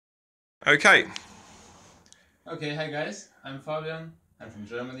Okay. Okay, hi guys, I'm Fabian. I'm from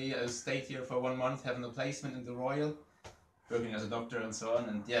Germany. I stayed here for 1 month, having a placement in the Royal, working as a doctor and so on.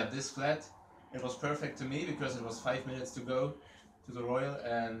 And yeah, this flat, it was perfect to me because it was 5 minutes to go to the Royal.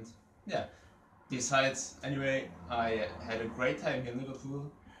 And yeah, besides, anyway, I had a great time here in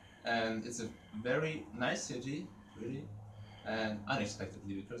Liverpool. And it's a very nice city, really. And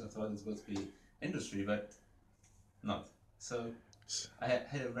unexpectedly, because I thought it would be industry, but not. So I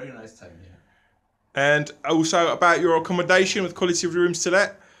had a very nice time here. And also about your accommodation with quality of rooms to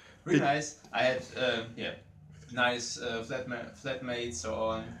let. Really nice. I had yeah, nice flatmates so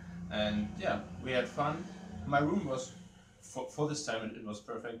on, and yeah, we had fun. My room was for this time it was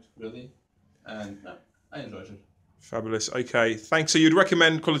perfect, really, and yeah, I enjoyed it. Fabulous. Okay. Thanks. So you'd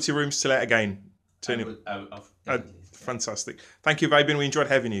recommend quality rooms to let again? I would, Uh, definitely. Yeah. fantastic. Thank you, Fabian. We enjoyed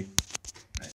having you.